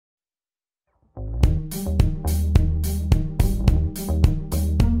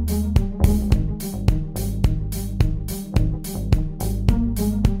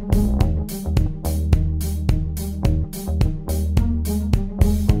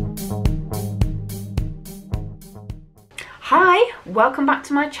Hi, welcome back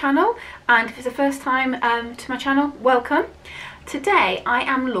to my channel, and if it's the first time to my channel, welcome. Today I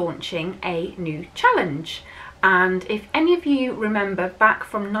am launching a new challenge, and if any of you remember back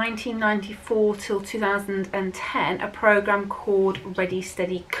from 1994 till 2010 a program called Ready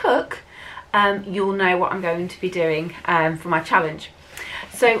Steady Cook, you'll know what I'm going to be doing for my challenge.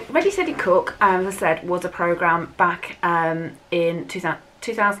 So Ready Steady Cook, as I said, was a program back in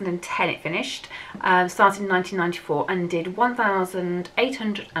 2010 it finished, started in 1994 and did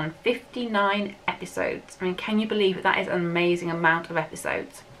 1,859 episodes. I mean, can you believe it? That is an amazing amount of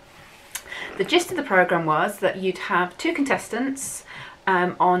episodes. The gist of the program was that you'd have two contestants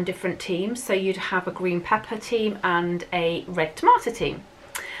on different teams. So you'd have a green pepper team and a red tomato team.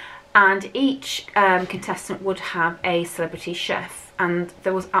 And each contestant would have a celebrity chef, and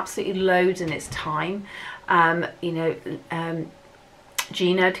there was absolutely loads in its time.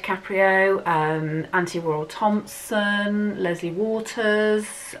 Gina DiCaprio, Auntie Royal Thompson, Leslie Waters,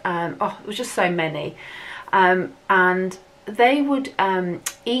 it was just so many. And they would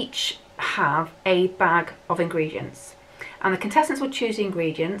each have a bag of ingredients, and the contestants would choose the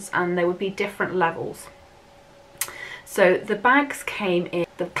ingredients, and there would be different levels. So the bags came in,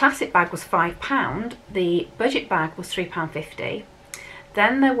 the classic bag was £5, the budget bag was £3.50.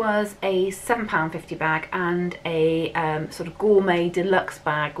 Then there was a £7.50 bag and a sort of gourmet deluxe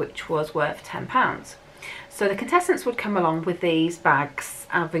bag, which was worth £10. So the contestants would come along with these bags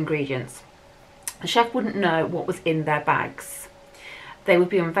of ingredients. The chef wouldn't know what was in their bags. They would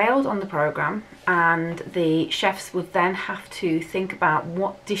be unveiled on the programme, and the chefs would then have to think about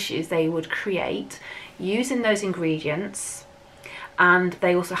what dishes they would create using those ingredients, and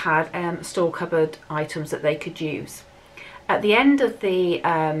they also had store cupboard items that they could use. At the end of the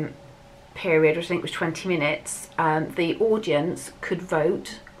period, which I think was 20 minutes, the audience could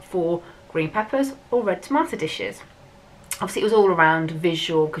vote for green peppers or red tomato dishes. Obviously it was all around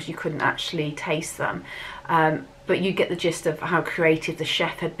visual because you couldn't actually taste them, but you get the gist of how creative the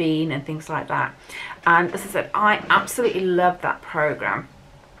chef had been and things like that. And as I said, I absolutely loved that programme.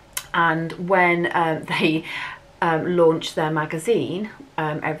 And when they launched their magazine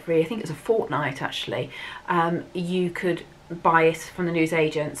every, I think it was a fortnight actually, you could buy it from the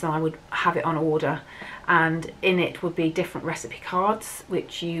newsagents, and I would have it on order, and in it would be different recipe cards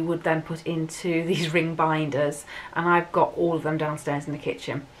which you would then put into these ring binders, and I've got all of them downstairs in the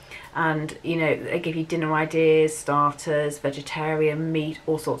kitchen. And you know, they give you dinner ideas, starters, vegetarian, meat,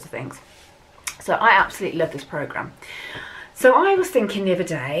 all sorts of things. So I absolutely love this programme. So I was thinking the other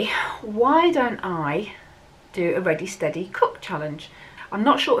day, why don't I do a Ready Steady Cook challenge? I'm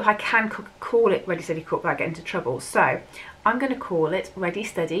not sure if I can call it Ready Steady Cook without getting into trouble, so I'm going to call it Ready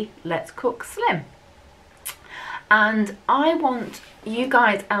Steady Let's Cook Slim. And I want you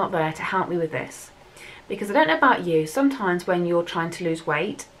guys out there to help me with this, because I don't know about you, sometimes when you're trying to lose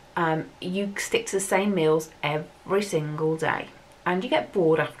weight, you stick to the same meals every single day and you get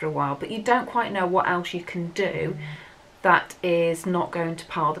bored after a while, but you don't quite know what else you can do that is not going to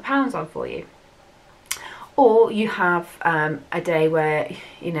pile the pounds on for you. Or you have a day where,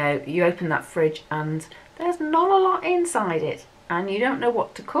 you know, you open that fridge and there's not a lot inside it and you don't know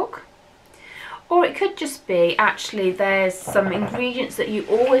what to cook. Or it could just be actually there's some ingredients that you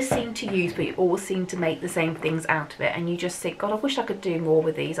always seem to use, but you always seem to make the same things out of it, and you just think, God, I wish I could do more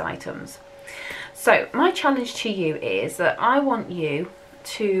with these items. So my challenge to you is that I want you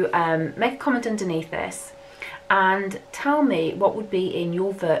to make a comment underneath this and tell me what would be in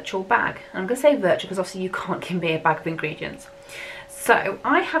your virtual bag. I'm going to say virtual because obviously you can't give me a bag of ingredients. So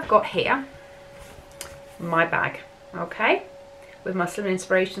I have got here my bag, okay, with my Slim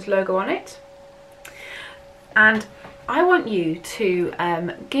Inspirations logo on it. And I want you to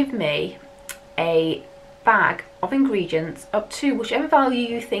give me a bag of ingredients up to whichever value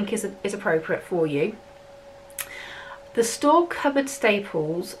you think is appropriate for you. The store cupboard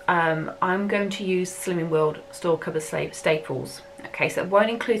staples, I'm going to use Slimming World store cupboard staples. Okay, so it won't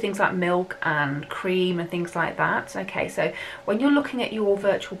include things like milk and cream and things like that. Okay, so when you're looking at your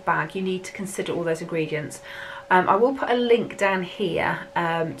virtual bag, you need to consider all those ingredients. I will put a link down here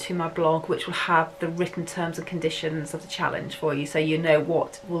to my blog, which will have the written terms and conditions of the challenge for you, so you know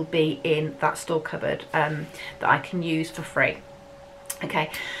what will be in that store cupboard that I can use for free. Okay,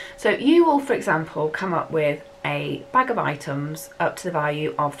 so you will, for example, come up with a bag of items up to the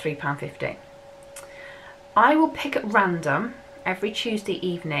value of £3.50. I will pick at random every Tuesday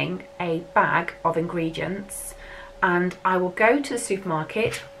evening a bag of ingredients, and I will go to the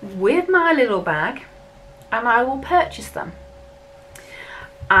supermarket with my little bag and I will purchase them,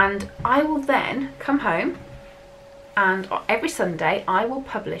 and I will then come home, and every Sunday I will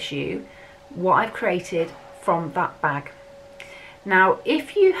publish you what I've created from that bag. Now,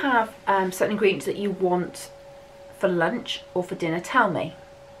 if you have certain ingredients that you want for lunch or for dinner, tell me,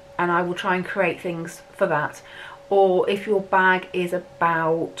 and I will try and create things for that. Or if your bag is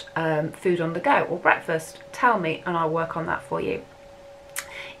about food on the go or breakfast, tell me and I'll work on that for you.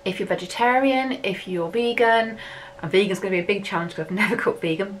 If you're vegetarian, if you're vegan, and vegan's going to be a big challenge because I've never cooked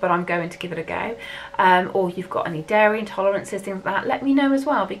vegan, but I'm going to give it a go. Or you've got any dairy intolerances, things like that, let me know as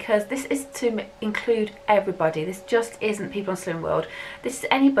well, because this is to include everybody. This just isn't people on Slim World. This is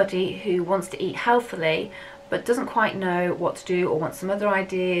anybody who wants to eat healthily but doesn't quite know what to do or wants some other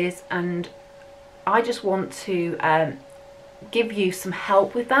ideas, and I just want to give you some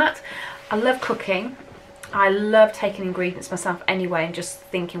help with that. I love cooking. I love taking ingredients myself anyway and just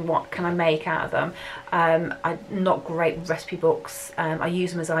thinking what can I make out of them. I'm not great with recipe books. I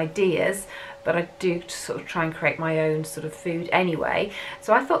use them as ideas, but I do sort of try and create my own sort of food anyway.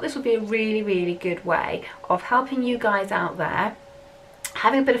 So I thought this would be a really, really good way of helping you guys out there,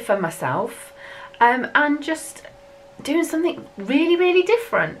 having a bit of fun myself, and just doing something really, really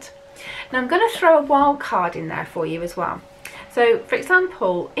different. Now I'm going to throw a wild card in there for you as well. So for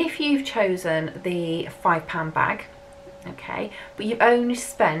example, if you've chosen the £5 bag, okay, but you've only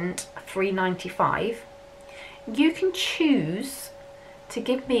spent £3.95, you can choose to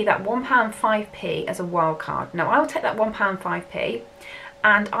give me that £1 5p as a wild card. Now I will take that £1 5p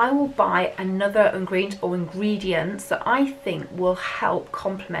and I will buy another ingredient or ingredients that I think will help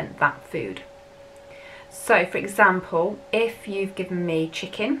complement that food. So for example, if you've given me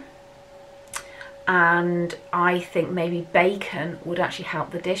chicken, and I think maybe bacon would actually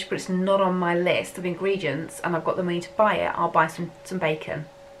help the dish, but it's not on my list of ingredients and I've got the money to buy it, I'll buy some bacon.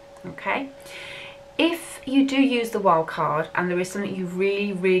 Okay, if you do use the wild card and there is something you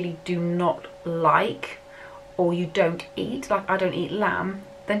really, really do not like or you don't eat, like I don't eat lamb,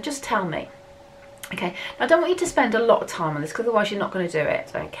 then just tell me. Okay, now I don't want you to spend a lot of time on this because otherwise you're not going to do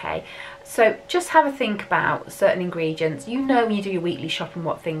it, okay? So just have a think about certain ingredients. You know when you do your weekly shopping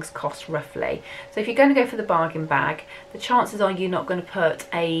what things cost roughly. So if you're going to go for the bargain bag, the chances are you're not going to put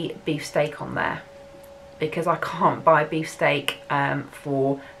a beef steak on there, because I can't buy beef steak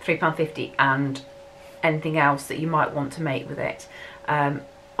for £3.50 and anything else that you might want to make with it.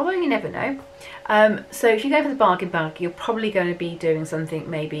 Although you never know. So if you go for the bargain bag, you're probably going to be doing something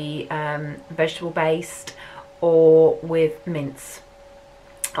maybe vegetable based or with mince.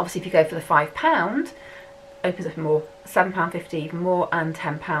 Obviously if you go for the £5, opens up more, £7.50 even more, and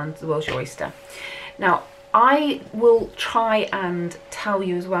 £10 the World's Your Oyster. Now I will try and tell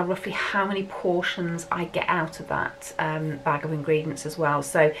you as well roughly how many portions I get out of that bag of ingredients as well.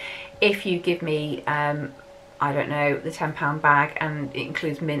 So if you give me I don't know, the £10 bag and it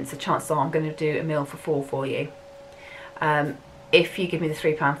includes mince, the chances are I'm going to do a meal for 4 for you. If you give me the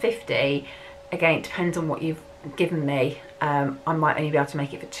 £3.50, again it depends on what you've given me, I might only be able to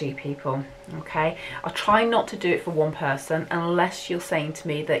make it for 2 people. Okay, I'll try not to do it for 1 person unless you're saying to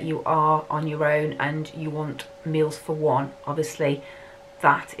me that you are on your own and you want meals for 1. Obviously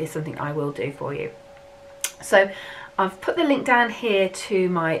that is something I will do for you. So I've put the link down here to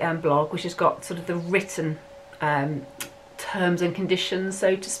my blog, which has got sort of the written terms and conditions,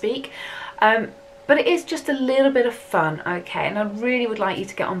 so to speak, but it is just a little bit of fun, okay, and I really would like you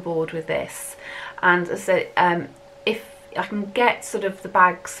to get on board with this. And as I said, if I can get sort of the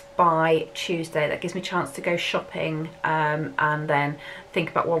bags by Tuesday, that gives me a chance to go shopping and then think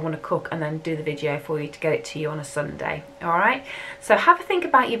about what I want to cook and then do the video for you to get it to you on a Sunday. Alright, so have a think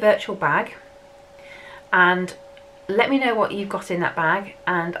about your virtual bag and let me know what you've got in that bag,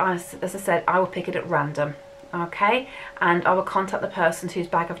 and as I said, I will pick it at random. Okay, and I will contact the person whose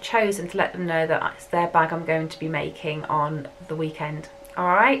bag I've chosen to let them know that it's their bag I'm going to be making on the weekend.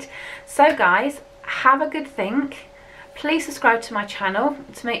 Alright, so guys, have a good think. Please subscribe to my channel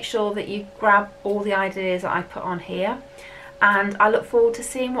to make sure that you grab all the ideas that I put on here, and I look forward to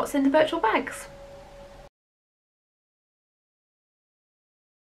seeing what's in the virtual bags.